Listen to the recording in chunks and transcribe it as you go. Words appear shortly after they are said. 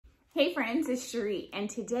Hey friends, it's Shereé, and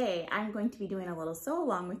today I'm going to be doing a little sew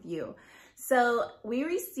along with you. So we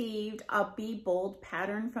received a Be Bold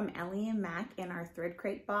pattern from Ellie and Mac in our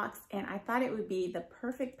ThreadCrate box, and I thought it would be the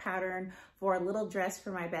perfect pattern for a little dress for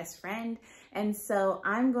my best friend. And so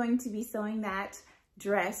I'm going to be sewing that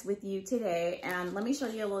dress with you today, and let me show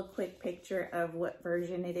you a little quick picture of what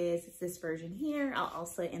version it is. It's this version here. I'll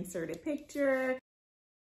also insert a picture.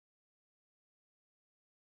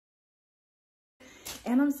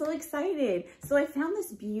 And I'm so excited. So I found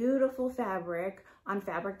this beautiful fabric on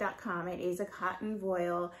fabric.com. It is a cotton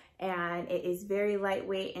voile, and it is very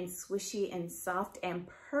lightweight and swishy and soft and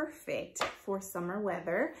perfect for summer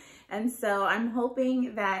weather. And so I'm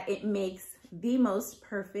hoping that it makes the most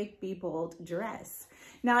perfect Be Bold dress.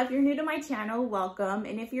 Now, if you're new to my channel, welcome.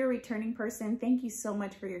 And if you're a returning person, thank you so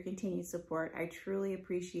much for your continued support. I truly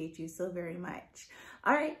appreciate you so very much.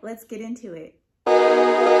 All right, let's get into it.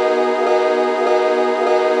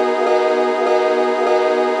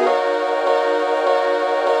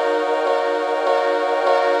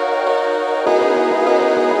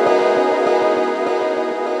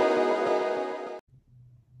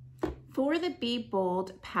 For the Be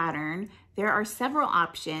Bold pattern, there are several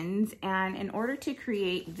options, and in order to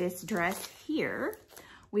create this dress here,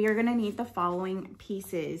 we are going to need the following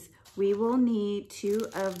pieces. We will need 2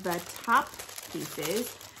 of the top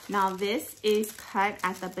pieces. Now this is cut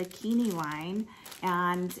at the bikini line,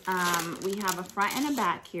 and we have a front and a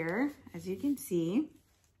back here, as you can see.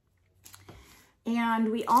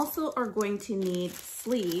 And we also are going to need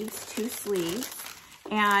sleeves, 2 sleeves,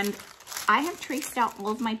 and I have traced out all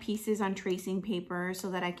of my pieces on tracing paper so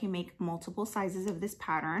that I can make multiple sizes of this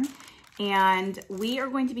pattern. And we are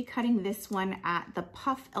going to be cutting this one at the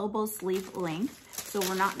puff elbow sleeve length, so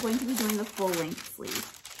we're not going to be doing the full length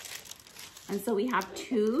sleeve. And so we have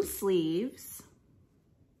 2 sleeves.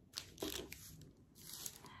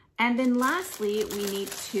 And then lastly, we need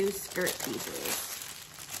 2 skirt pieces.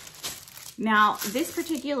 Now, this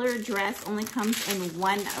particular dress only comes in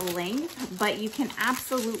 1 length, but you can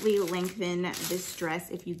absolutely lengthen this dress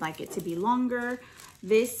if you'd like it to be longer.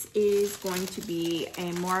 This is going to be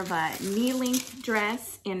a more of a knee-length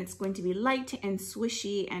dress, and it's going to be light and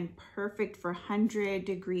swishy and perfect for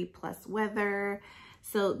 100-degree-plus weather.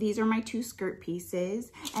 So these are my 2 skirt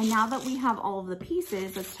pieces. And now that we have all of the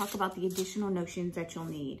pieces, let's talk about the additional notions that you'll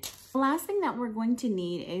need. The last thing that we're going to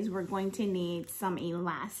need is we're going to need some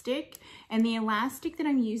elastic. And the elastic that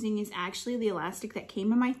I'm using is actually the elastic that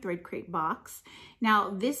came in my ThreadCrate box. Now,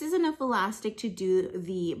 this is enough elastic to do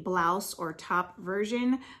the blouse or top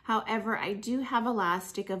version. However, I do have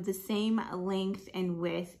elastic of the same length and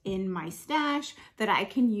width in my stash that I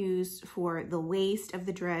can use for the waist of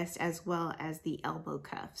the dress as well as the elbow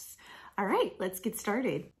cuffs. All right, let's get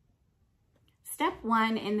started. Step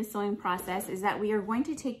 1 in the sewing process is that we are going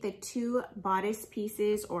to take the 2 bodice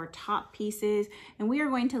pieces or top pieces, and we are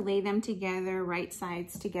going to lay them together, right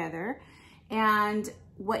sides together. And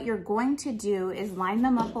what you're going to do is line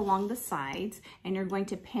them up along the sides, and you're going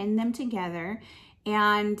to pin them together.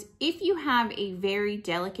 And if you have a very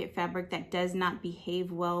delicate fabric that does not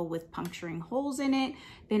behave well with puncturing holes in it,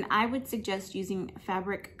 then I would suggest using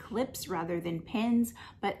fabric clips rather than pins.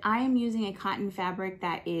 But I am using a cotton fabric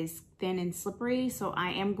that is thin and slippery, so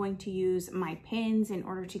I am going to use my pins in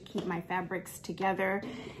order to keep my fabrics together.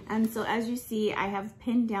 And so as you see, I have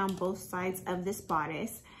pinned down both sides of this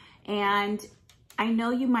bodice. And I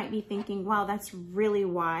know you might be thinking, wow, that's really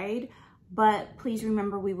wide. But please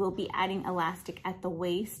remember, we will be adding elastic at the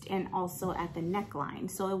waist and also at the neckline.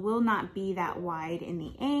 So it will not be that wide in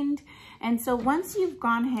the end. And so once you've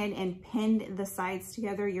gone ahead and pinned the sides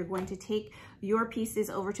together, you're going to take your pieces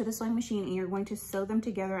over to the sewing machine and you're going to sew them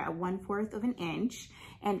together at 1/4 of an inch.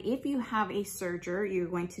 And if you have a serger, you're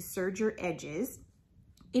going to serge your edges.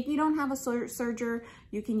 If you don't have a serger,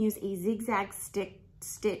 you can use a zigzag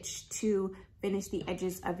stitch to finish the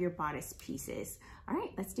edges of your bodice pieces. All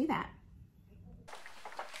right, let's do that.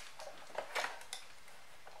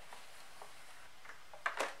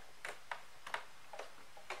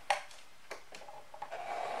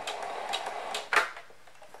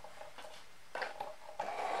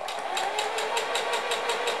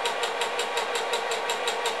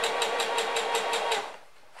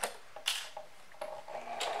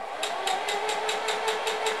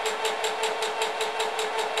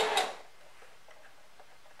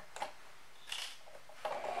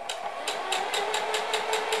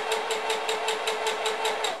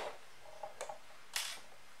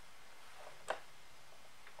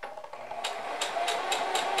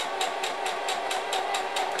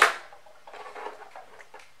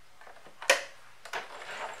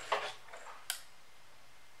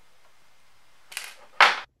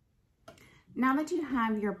 Now that you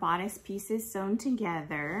have your bodice pieces sewn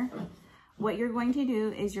together, what you're going to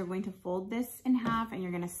do is you're going to fold this in half and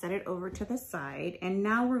you're going to set it over to the side. And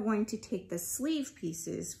now we're going to take the sleeve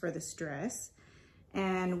pieces for this dress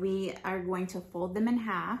and we are going to fold them in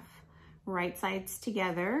half, right sides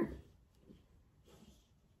together.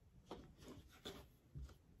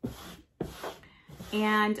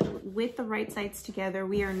 And with the right sides together,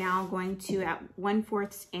 we are now going to, at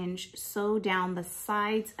 1/4 inch, sew down the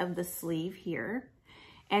sides of the sleeve here.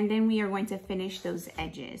 And then we are going to finish those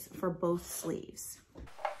edges for both sleeves.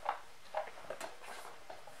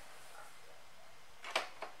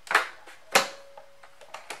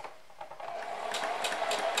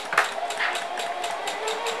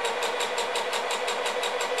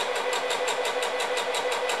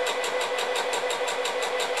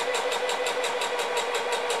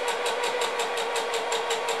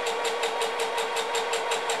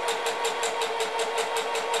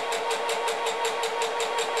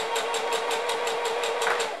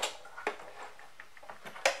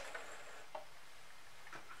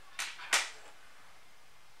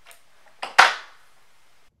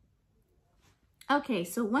 Okay,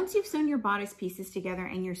 so once you've sewn your bodice pieces together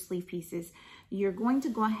and your sleeve pieces, you're going to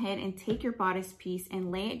go ahead and take your bodice piece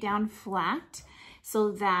and lay it down flat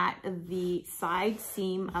so that the side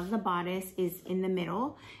seam of the bodice is in the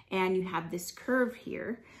middle and you have this curve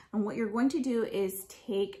here. And what you're going to do is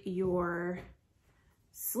take your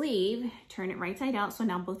sleeve, turn it right side out. So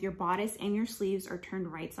now both your bodice and your sleeves are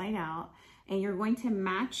turned right side out, and you're going to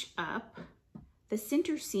match up the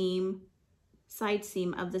center seam, side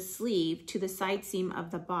seam of the sleeve to the side seam of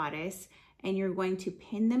the bodice, and you're going to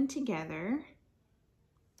pin them together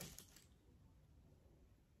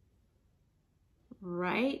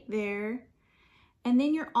right there. And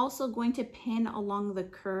then you're also going to pin along the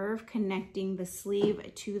curve connecting the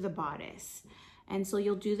sleeve to the bodice. And so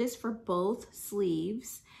you'll do this for both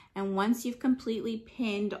sleeves. And once you've completely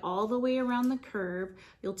pinned all the way around the curve,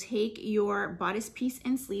 you'll take your bodice piece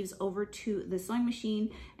and sleeves over to the sewing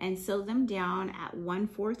machine and sew them down at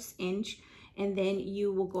 1/4 inch. And then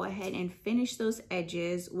you will go ahead and finish those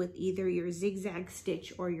edges with either your zigzag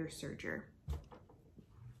stitch or your serger.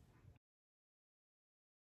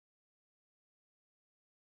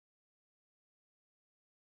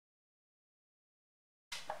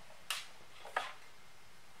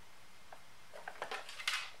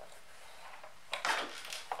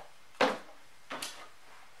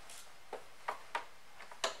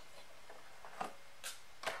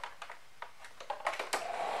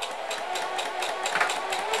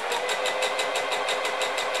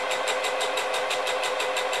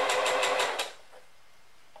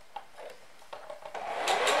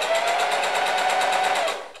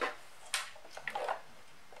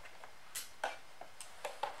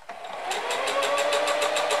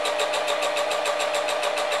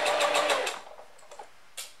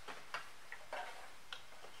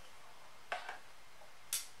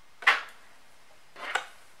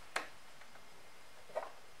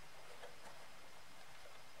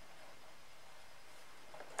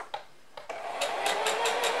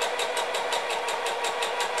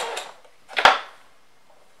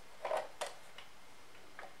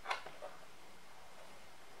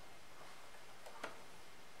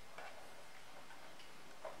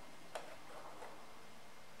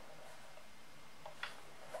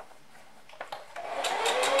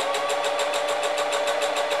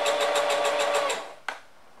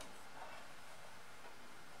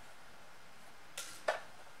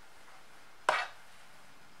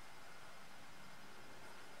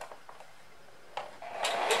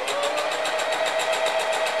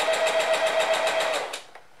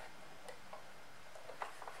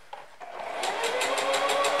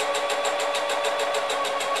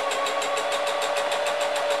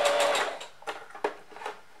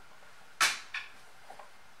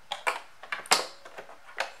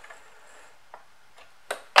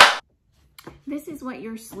 This is what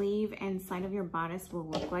your sleeve and side of your bodice will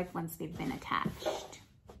look like once they've been attached.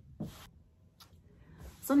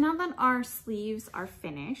 So now that our sleeves are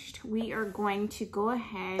finished, we are going to go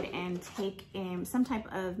ahead and take some type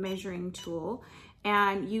of measuring tool,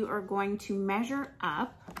 and you are going to measure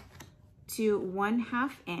up to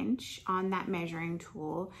 1/2 inch on that measuring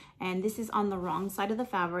tool. And this is on the wrong side of the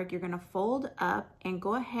fabric. You're gonna fold up and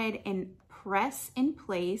go ahead and press in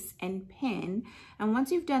place and pin. And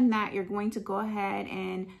once you've done that, you're going to go ahead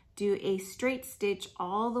and do a straight stitch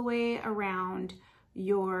all the way around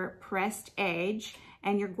your pressed edge.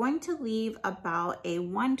 And you're going to leave about a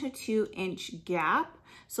 1 to 2 inch gap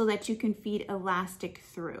so that you can feed elastic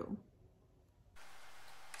through.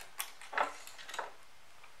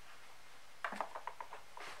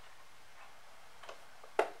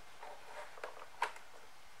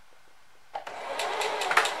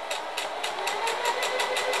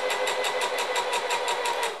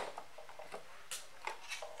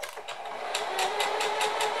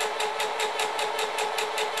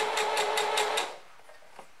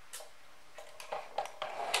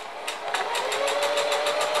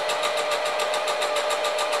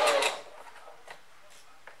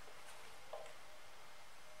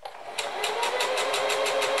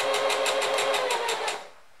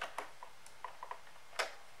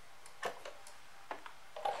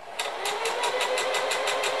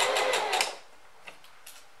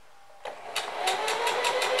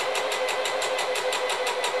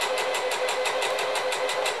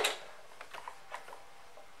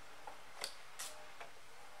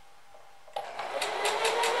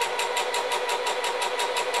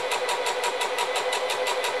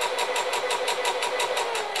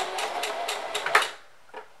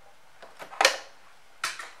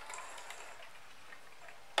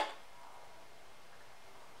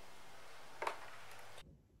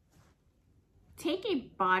 a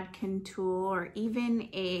bodkin tool or even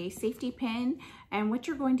a safety pin. And what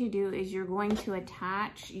you're going to do is you're going to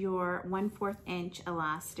attach your 1/4 inch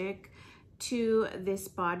elastic to this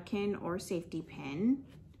bodkin or safety pin.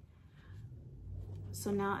 So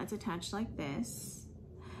now it's attached like this.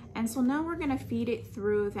 And so now we're gonna feed it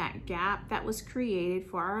through that gap that was created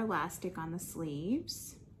for our elastic on the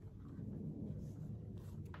sleeves.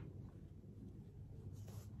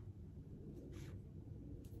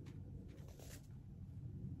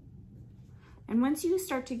 And once you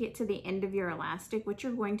start to get to the end of your elastic, what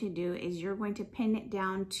you're going to do is you're going to pin it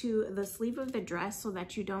down to the sleeve of the dress so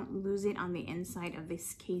that you don't lose it on the inside of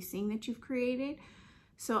this casing that you've created.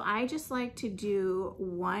 So I just like to do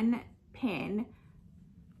one pin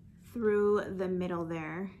through the middle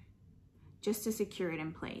there just to secure it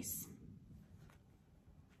in place.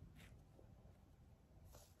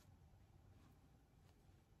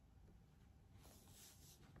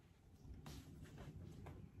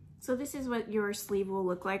 So this is what your sleeve will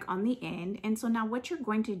look like on the end. And so now what you're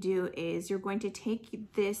going to do is you're going to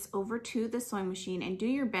take this over to the sewing machine and do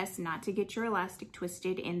your best not to get your elastic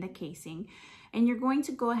twisted in the casing. And you're going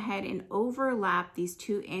to go ahead and overlap these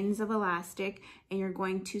two ends of elastic, and you're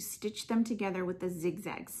going to stitch them together with the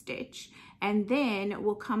zigzag stitch. And then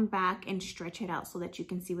we'll come back and stretch it out so that you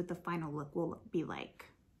can see what the final look will be like.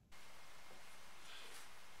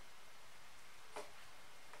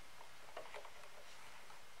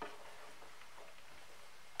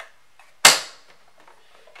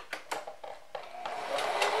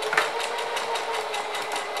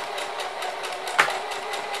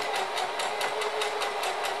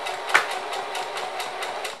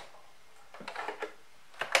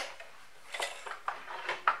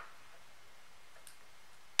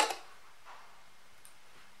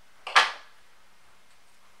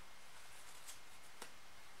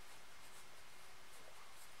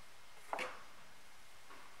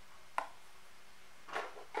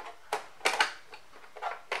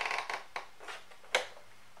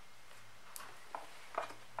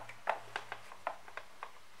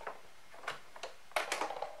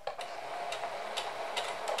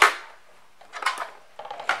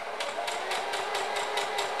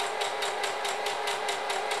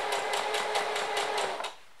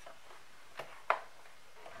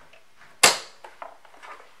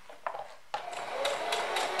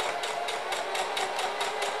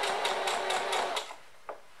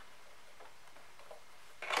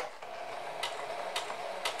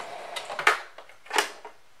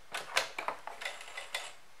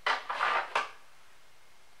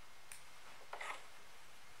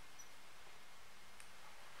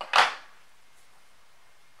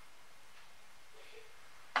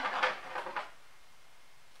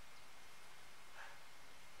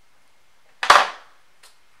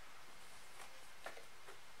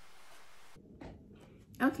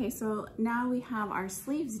 Okay, so now we have our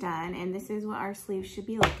sleeves done, and this is what our sleeves should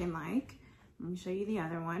be looking like. Let me show you the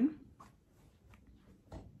other one.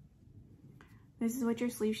 This is what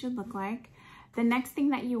your sleeve should look like. The next thing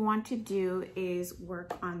that you want to do is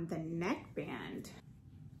work on the neckband.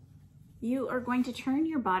 You are going to turn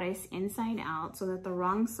your bodice inside out so that the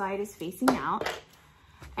wrong side is facing out.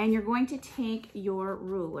 And you're going to take your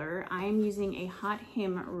ruler. I am using a hot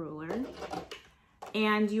hem ruler.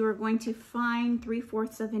 And you are going to find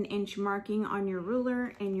 3/4 of an inch marking on your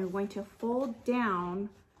ruler, and you're going to fold down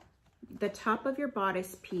the top of your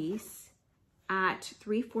bodice piece at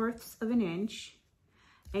 3/4 of an inch,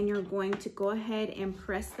 and you're going to go ahead and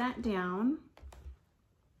press that down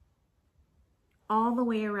all the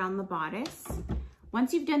way around the bodice.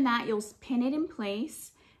 Once you've done that, you'll pin it in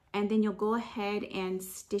place, and then you'll go ahead and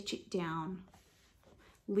stitch it down,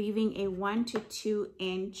 leaving a 1 to 2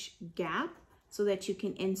 inch gap so that you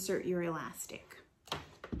can insert your elastic.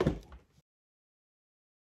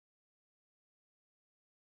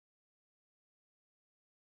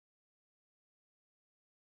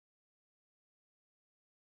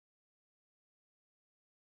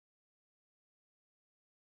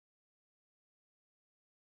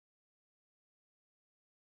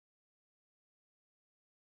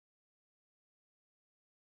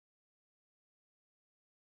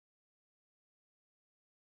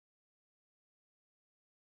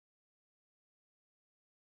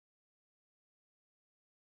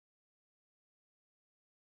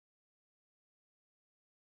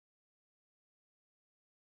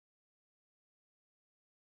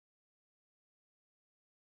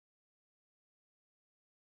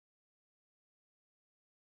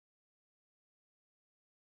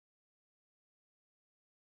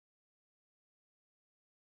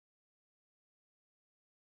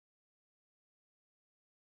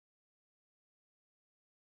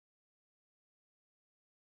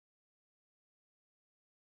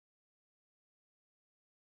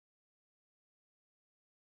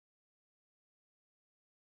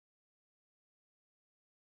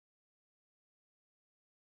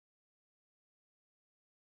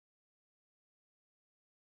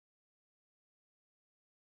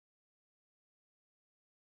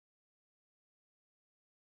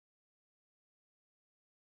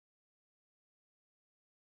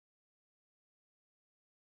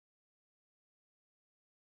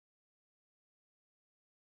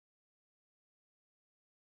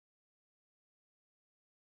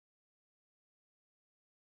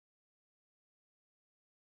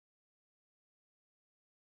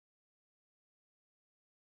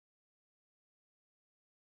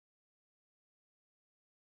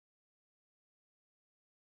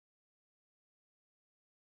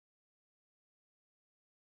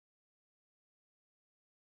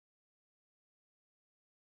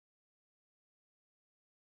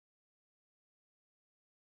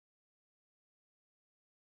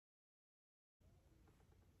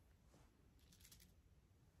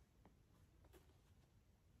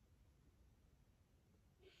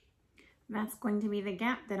 That's going to be the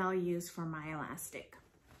gap that I'll use for my elastic.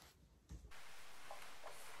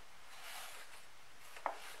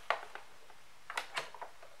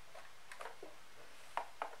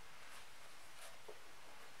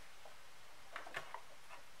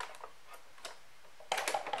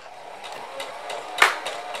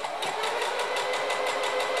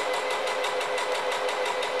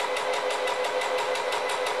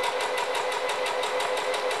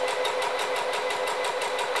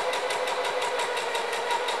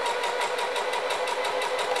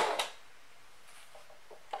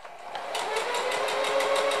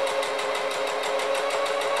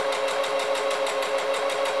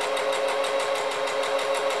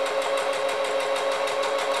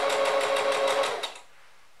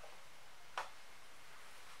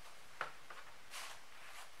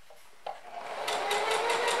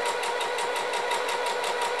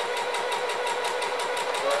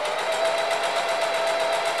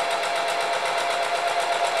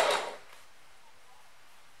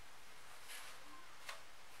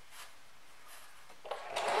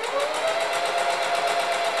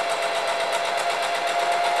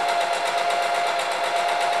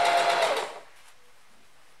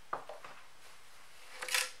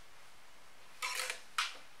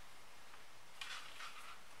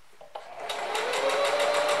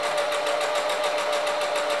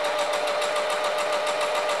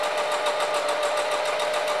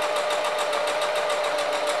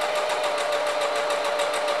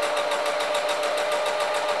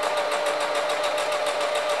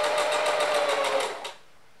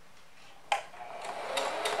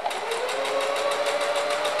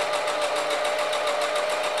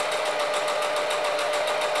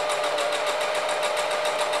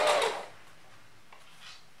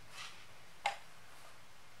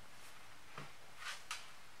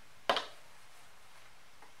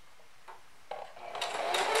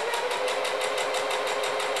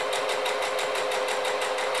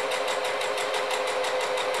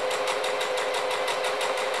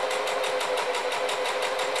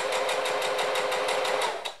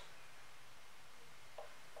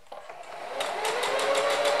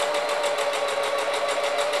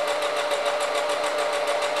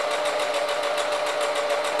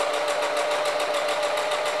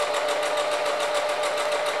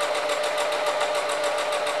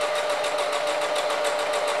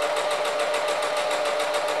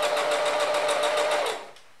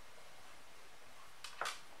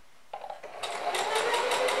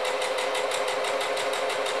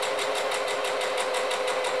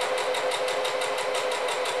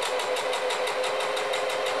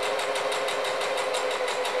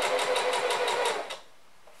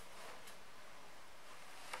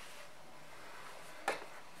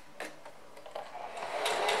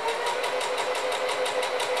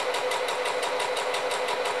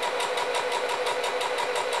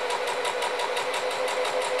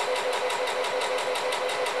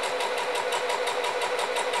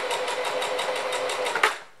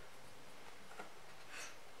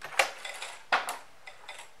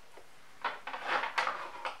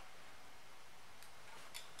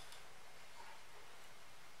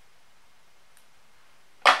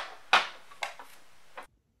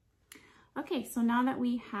 Okay, so now that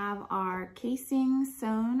we have our casing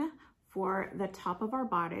sewn for the top of our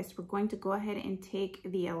bodice, we're going to go ahead and take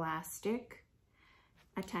the elastic,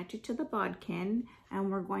 attach it to the bodkin,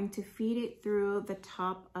 and we're going to feed it through the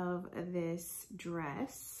top of this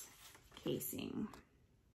dress casing.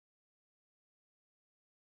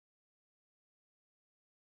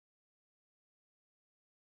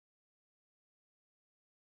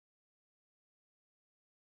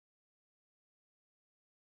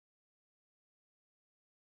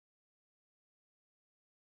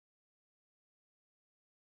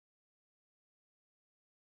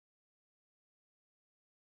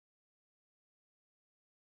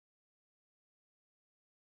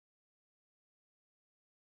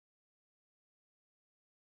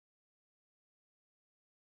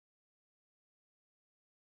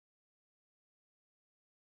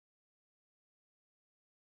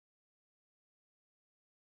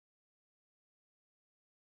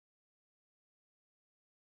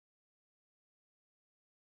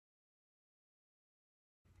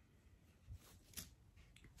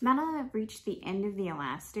 Now that I've reached the end of the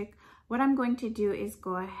elastic, what I'm going to do is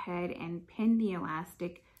go ahead and pin the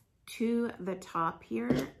elastic to the top here.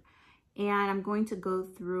 And I'm going to go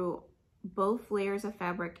through both layers of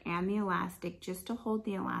fabric and the elastic just to hold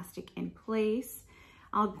the elastic in place.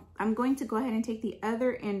 I'm going to go ahead and take the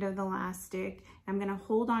other end of the elastic. I'm gonna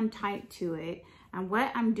hold on tight to it. And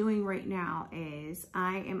what I'm doing right now is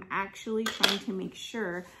I am actually trying to make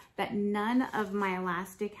sure that none of my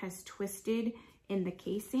elastic has twisted in the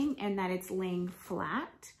casing and that it's laying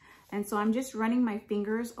flat. And so I'm just running my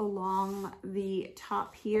fingers along the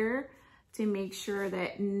top here to make sure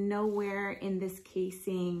that nowhere in this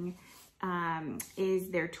casing is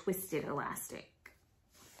there twisted elastic.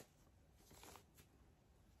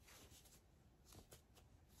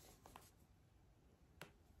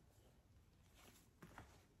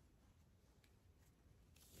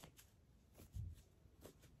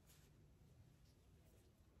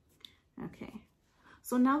 Okay,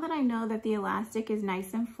 so now that I know that the elastic is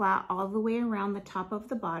nice and flat all the way around the top of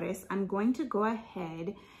the bodice, I'm going to go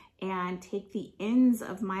ahead and take the ends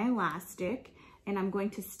of my elastic and I'm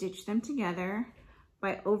going to stitch them together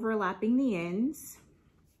by overlapping the ends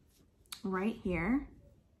right here.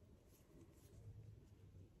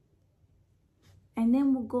 And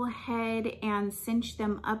then we'll go ahead and cinch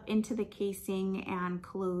them up into the casing and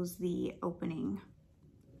close the opening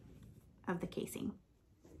of the casing.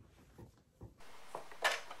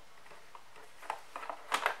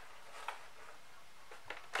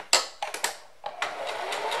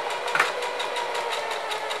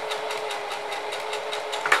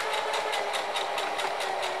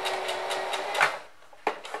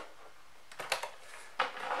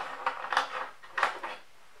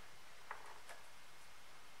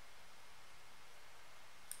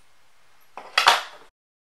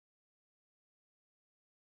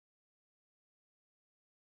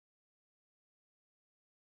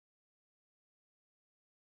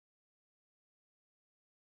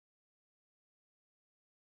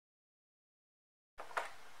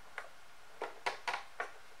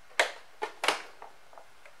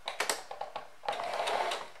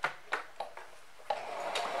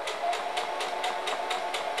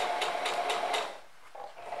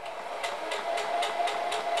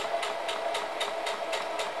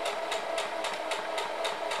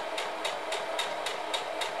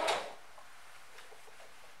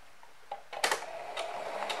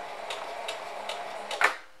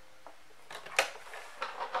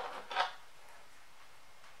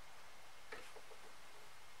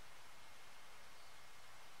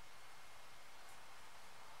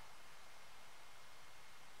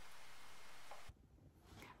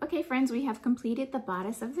 Okay friends, we have completed the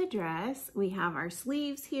bodice of the dress. We have our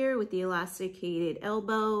sleeves here with the elasticated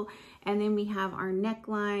elbow, and then we have our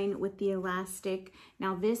neckline with the elastic.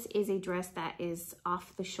 Now this is a dress that is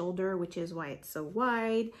off the shoulder, which is why it's so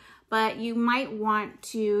wide, but you might want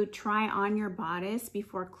to try on your bodice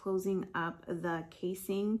before closing up the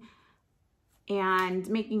casing and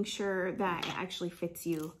making sure that it actually fits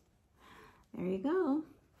you. There you go.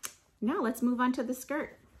 Now let's move on to the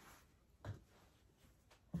skirt.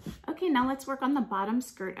 Okay, now let's work on the bottom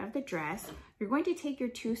skirt of the dress. You're going to take your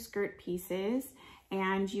two skirt pieces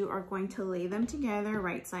and you are going to lay them together,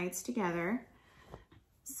 right sides together.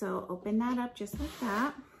 So open that up just like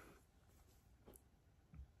that.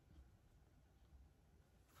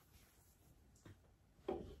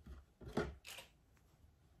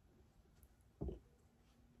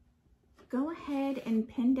 Go ahead and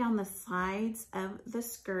pin down the sides of the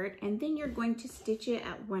skirt, and then you're going to stitch it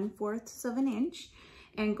at 1/4 of an inch.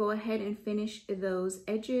 And go ahead and finish those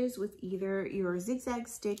edges with either your zigzag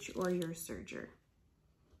stitch or your serger.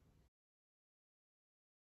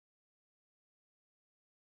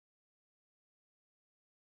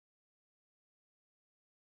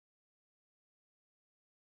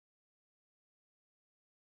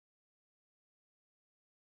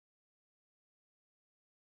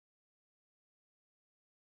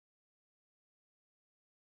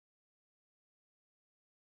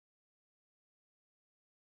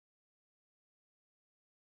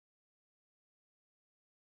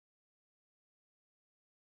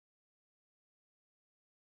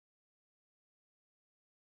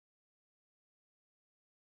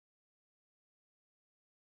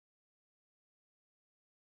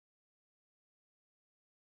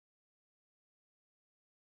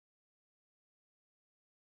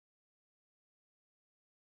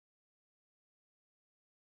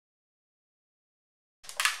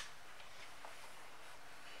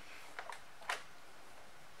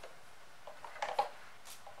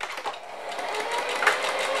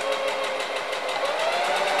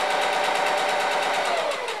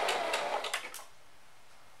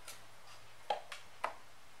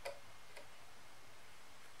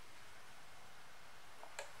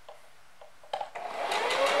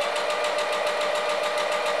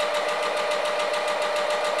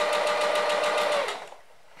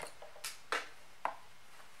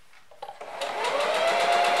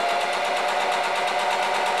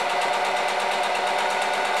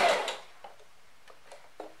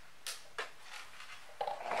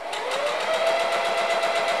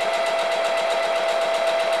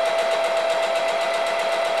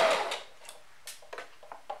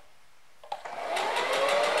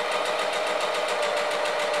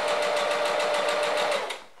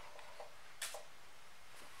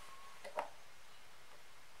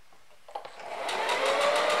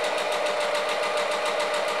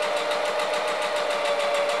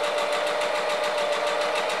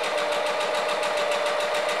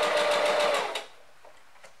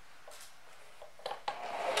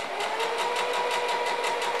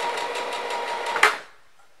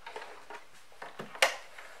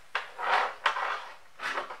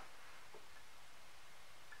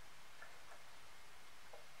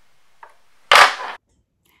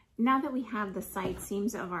 Now that we have the side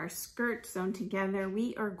seams of our skirt sewn together,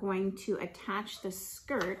 we are going to attach the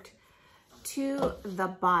skirt to the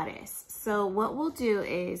bodice. So what we'll do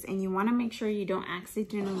is, and you want to make sure you don't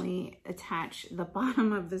accidentally attach the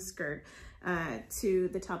bottom of the skirt to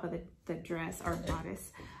the top of the dress or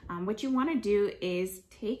bodice. What you want to do is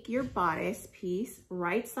take your bodice piece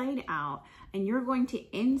right side out, and you're going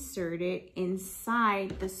to insert it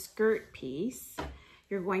inside the skirt piece.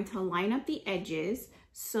 You're going to line up the edges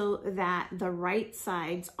so that the right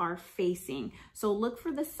sides are facing. So look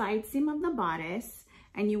for the side seam of the bodice,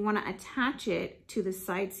 and you want to attach it to the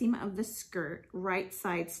side seam of the skirt, right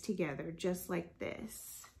sides together, just like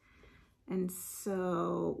this. And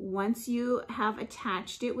so once you have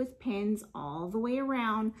attached it with pins all the way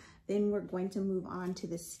around, then we're going to move on to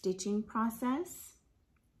the stitching process.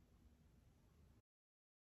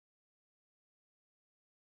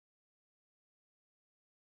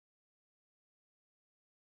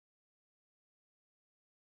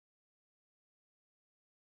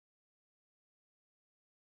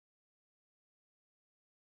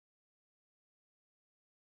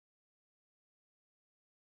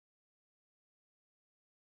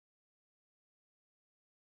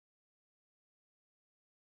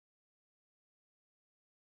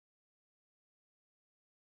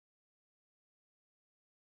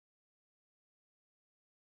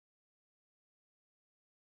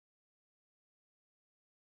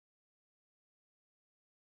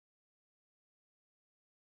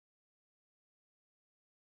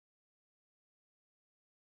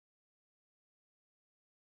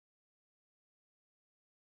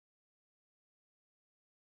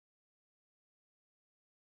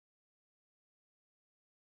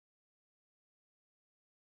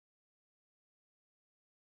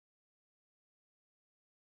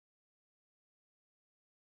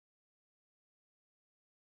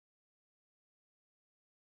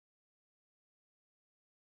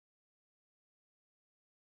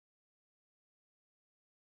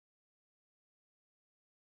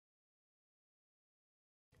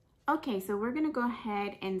 Okay, so we're gonna go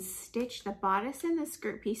ahead and stitch the bodice and the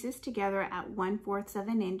skirt pieces together at 1/4 of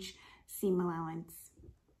an inch seam allowance.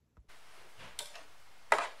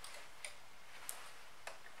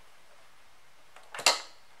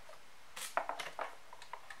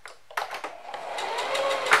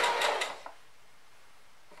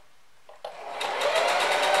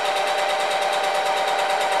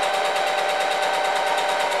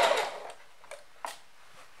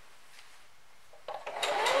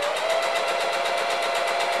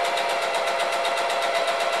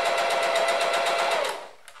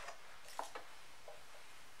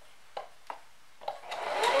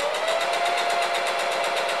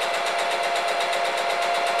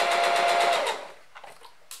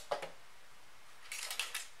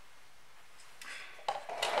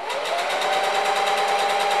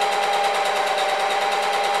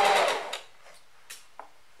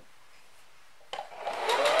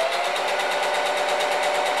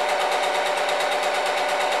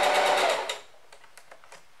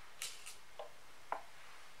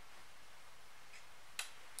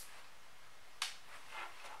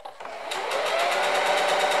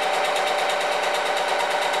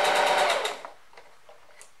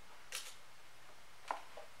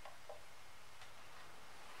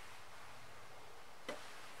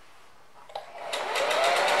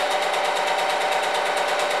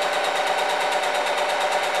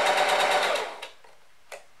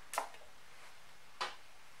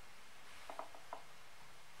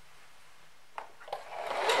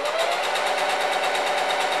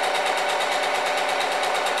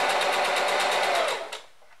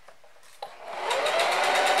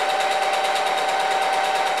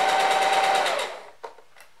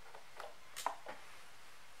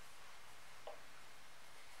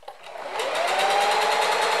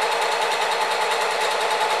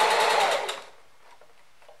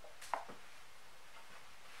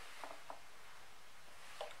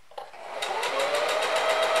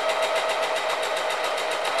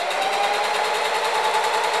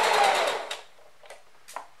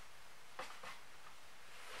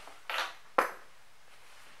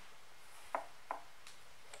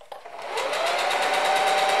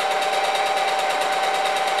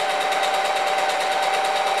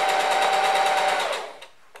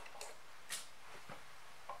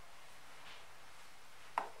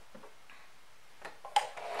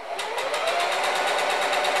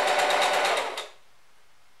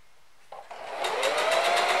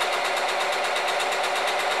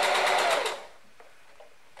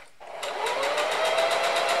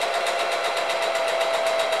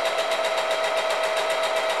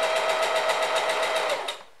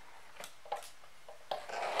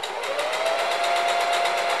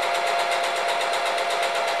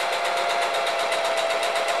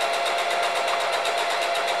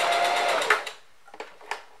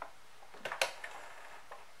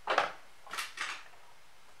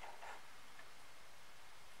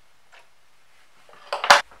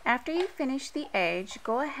 after you finish the edge,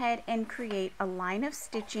 go ahead and create a line of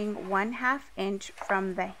stitching 1/2 inch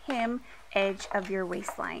from the hem edge of your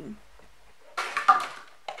waistline.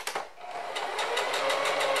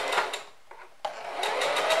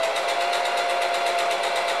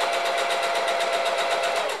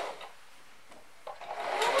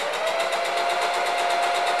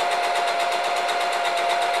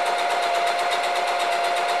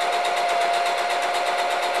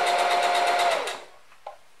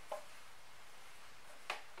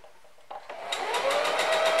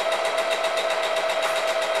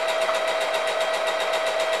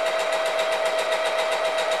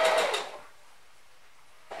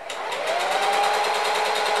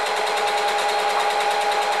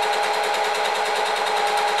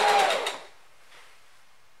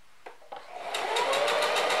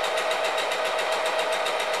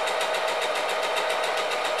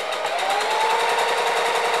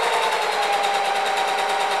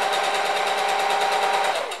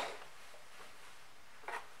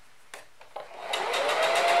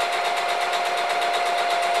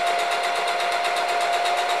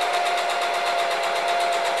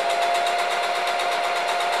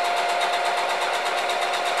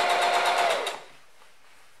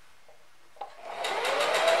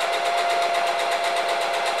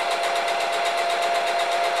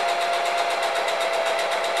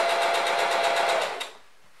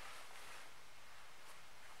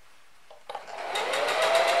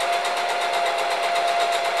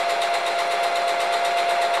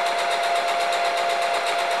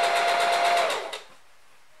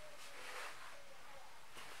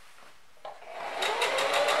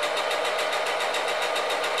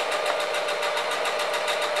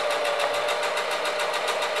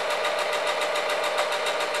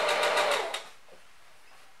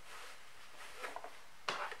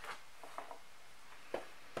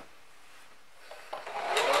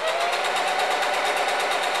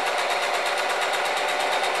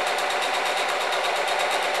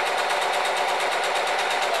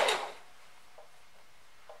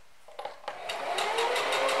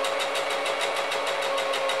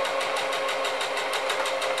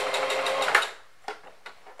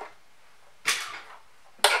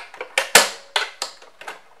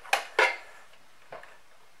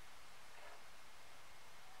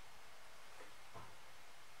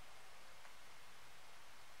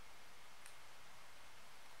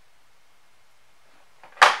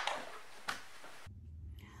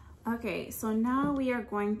 Okay, so now we are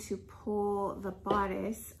going to pull the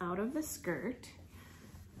bodice out of the skirt,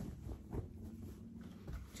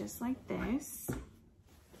 just like this.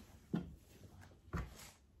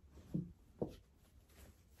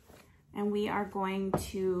 And we are going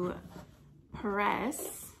to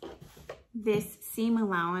press this seam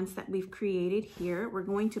allowance that we've created here. We're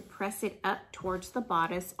going to press it up towards the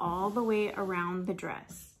bodice all the way around the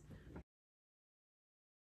dress.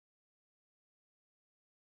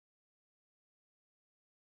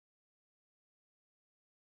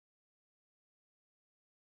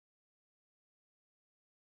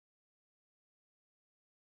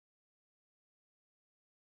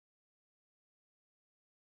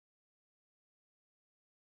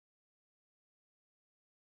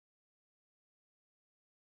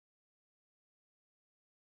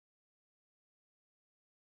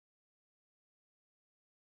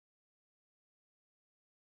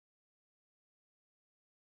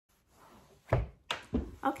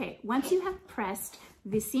 Okay, once you have pressed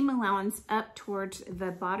the seam allowance up towards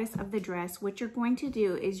the bodice of the dress, what you're going to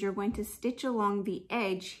do is you're going to stitch along the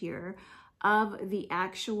edge here of the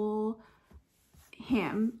actual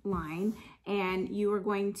hem line, and you are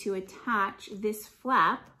going to attach this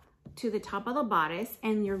flap to the top of the bodice,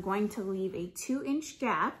 and you're going to leave a 2-inch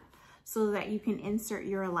gap so that you can insert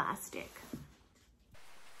your elastic.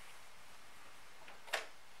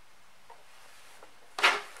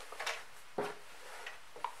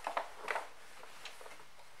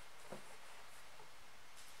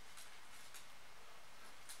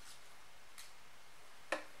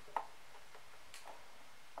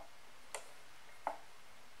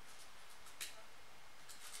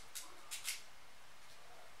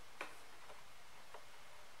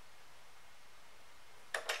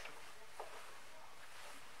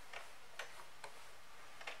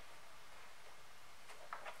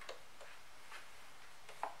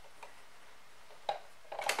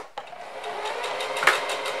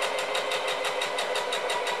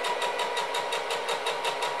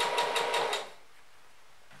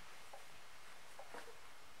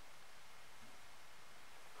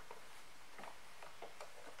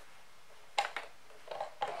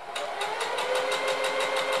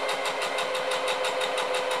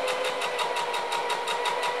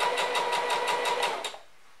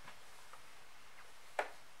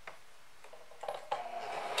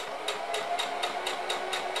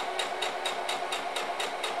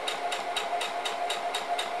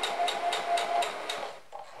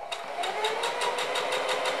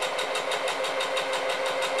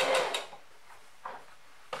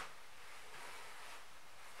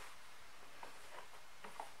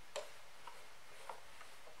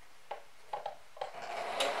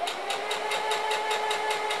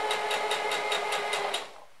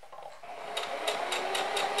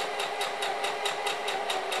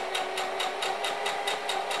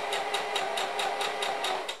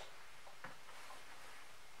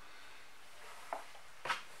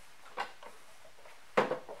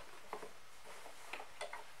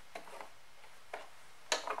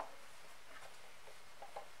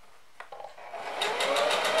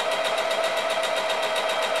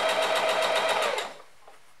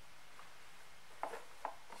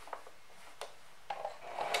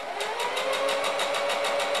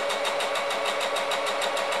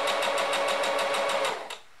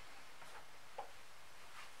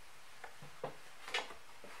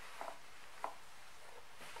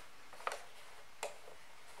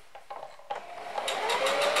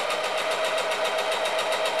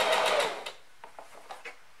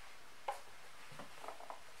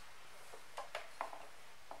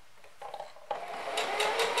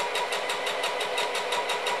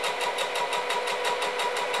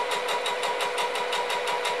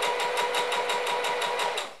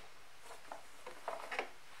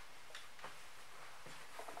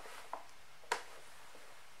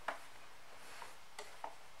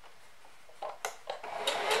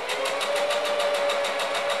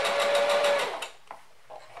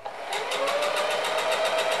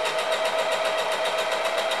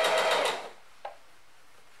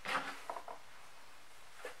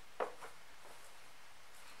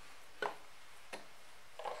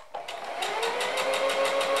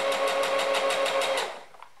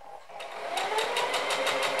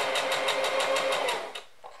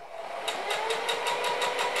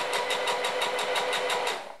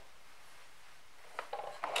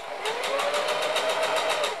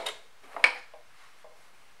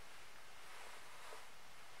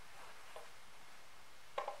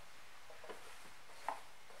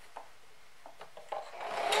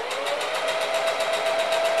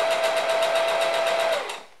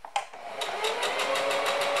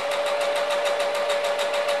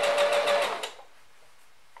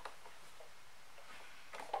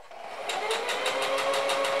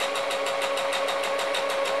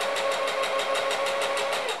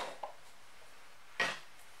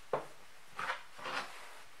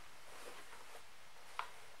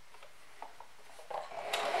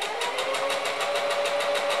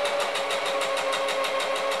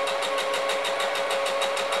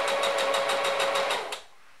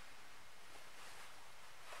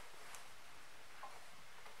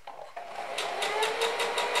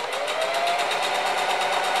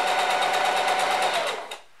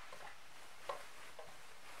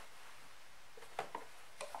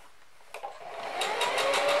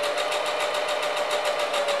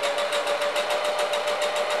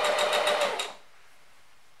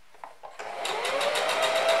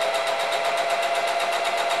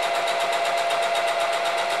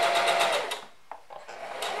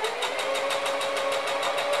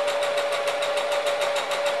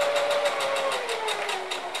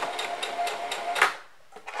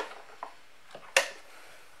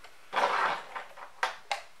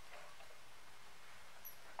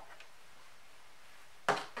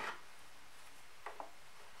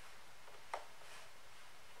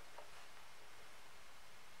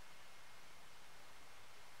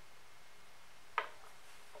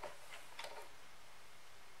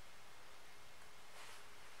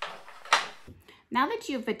 Now that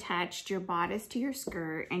you've attached your bodice to your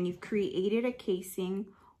skirt and you've created a casing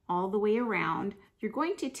all the way around, you're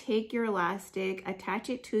going to take your elastic, attach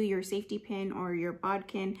it to your safety pin or your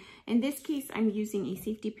bodkin. In this case, I'm using a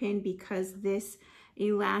safety pin because this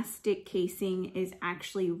elastic casing is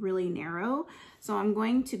actually really narrow. So I'm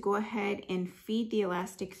going to go ahead and feed the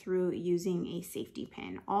elastic through using a safety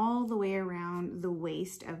pin all the way around the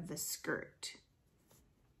waist of the skirt.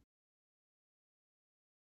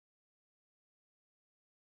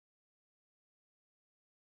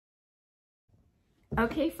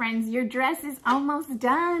 Okay, friends, your dress is almost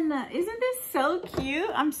done. Isn't this so cute?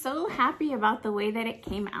 I'm so happy about the way that it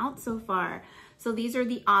came out so far. So these are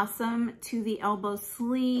the awesome to the elbow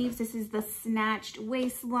sleeves. This is the snatched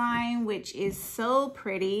waistline, which is so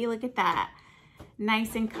pretty. Look at that.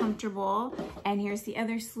 Nice and comfortable. And here's the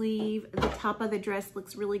other sleeve. The top of the dress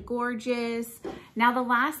looks really gorgeous. Now, the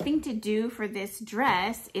last thing to do for this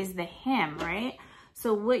dress is the hem, right?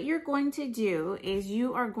 So what you're going to do is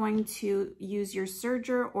you are going to use your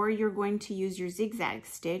serger or you're going to use your zigzag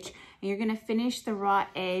stitch, and you're going to finish the raw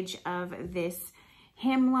edge of this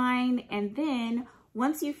hemline. And then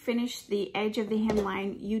once you finish the edge of the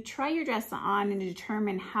hemline, you try your dress on and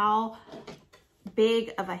determine how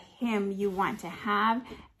big of a hem you want to have.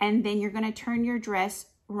 And then you're going to turn your dress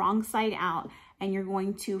wrong side out and you're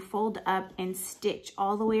going to fold up and stitch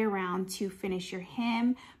all the way around to finish your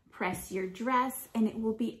hem. Press your dress and it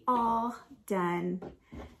will be all done.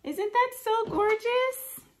 Isn't that so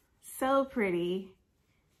gorgeous? So pretty.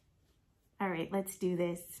 All right, let's do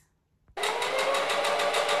this.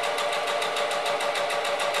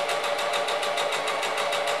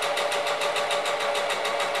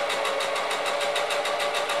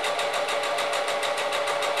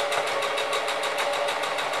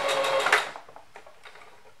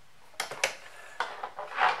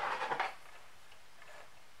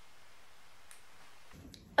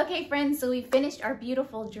 Okay, friends, so we finished our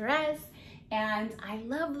beautiful dress and I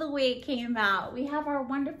love the way it came out. We have our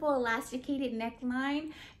wonderful elasticated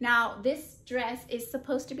neckline. Now, this dress is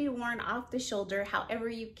supposed to be worn off the shoulder. However,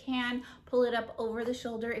 you can pull it up over the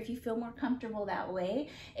shoulder if you feel more comfortable that way.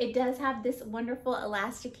 It does have this wonderful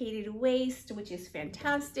elasticated waist, which is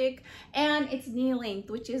fantastic, and it's knee length,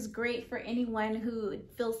 which is great for anyone who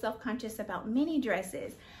feels self-conscious about mini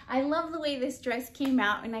dresses. I love the way this dress came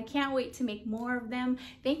out and I can't wait to make more of them.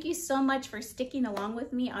 Thank you so much for sticking along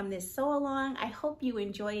with me on this sew along. I hope you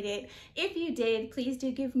enjoyed it. If you did, please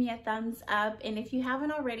do give me a thumbs up, and if you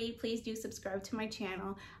haven't already, please do subscribe to my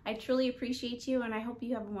channel. I truly appreciate you and I hope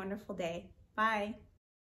you have a wonderful day. Bye.